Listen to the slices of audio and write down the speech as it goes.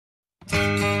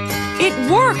It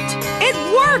worked! It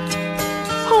worked!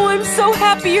 Oh, I'm so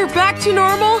happy you're back to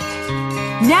normal.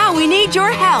 Now we need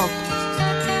your help.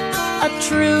 A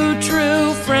true,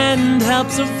 true friend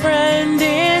helps a friend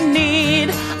in need.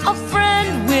 A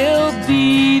friend will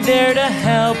be there to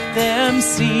help them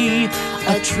see.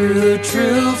 A true,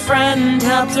 true friend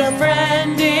helps a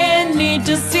friend in need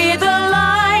to see the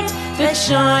light that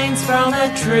shines from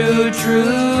a true,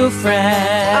 true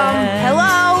friend.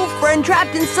 Hello? Friend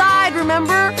trapped inside,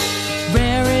 remember?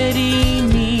 Rarity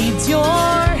needs your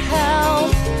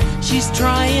help. She's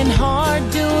trying hard,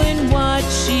 doing what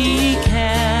she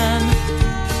can.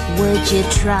 Would you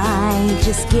try,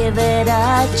 just give it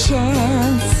a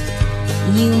chance?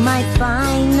 You might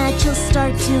find that you'll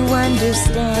start to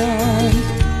understand.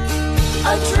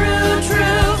 A true,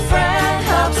 true friend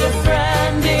helps a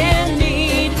friend in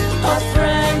need. A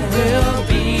friend will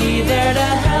be there to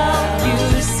help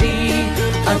you see.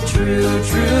 A true,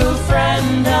 true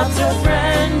friend helps a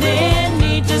friend in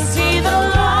need to see the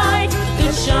light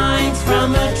that shines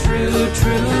from a true,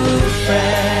 true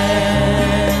friend.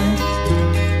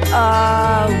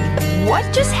 What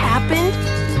just happened?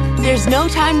 There's no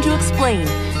time to explain,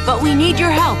 but we need your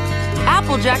help.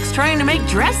 Applejack's trying to make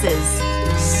dresses.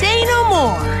 Say no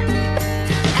more.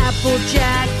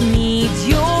 Applejack needs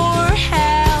your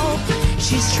help.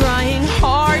 She's trying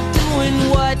hard, doing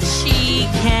what she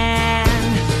can.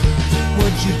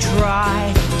 Would you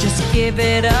try? Just give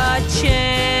it a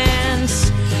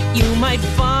chance. You might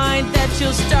find that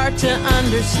you'll start to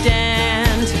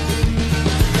understand.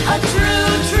 A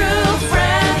true, true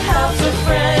friend helps a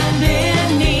friend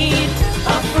in need.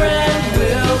 A friend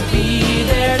will be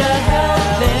there to help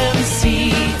them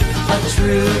see. A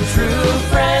true, true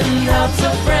friend helps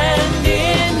a friend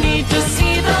in need to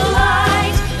see the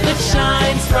light that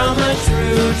shines from a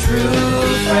true, true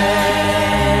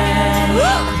friend.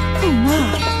 Oh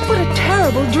my, what a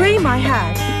terrible dream I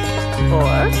had.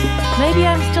 Or maybe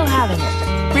I'm still having it.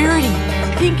 Rarity,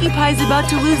 Pinkie Pie's about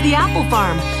to lose the apple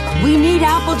farm. We need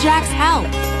Applejack's help.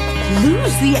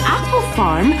 Lose the apple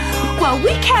farm? Well,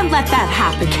 we can't let that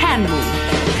happen, can we?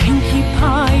 Pinkie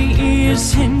Pie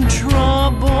is in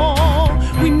trouble.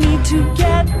 We need to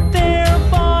get there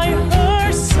by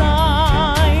her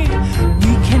side.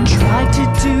 We can try to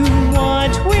do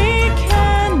what we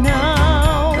can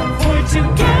now, for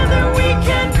together we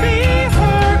can be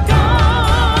her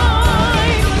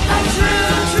guide. A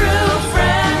true, true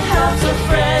friend helps a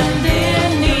friend in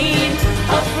need.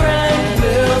 A friend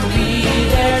will be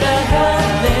there to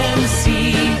help them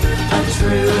see. A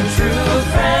true, true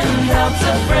friend helps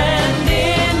a friend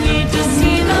in need to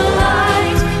see the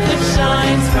light that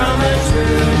shines from a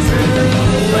true, true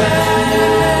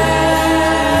friend.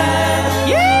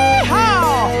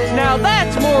 Yeehaw! Now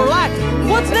that's more like it.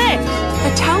 What's next?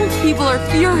 The townspeople are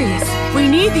furious. We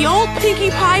need the old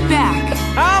Pinkie Pie back.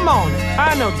 I'm on it.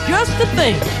 I know just the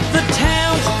thing. The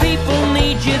townspeople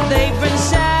need you. They've been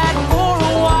sad for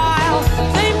a while.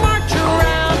 They march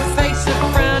around, face a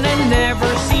frown, and never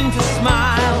seem to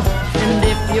smile. And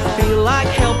if you feel like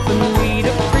helping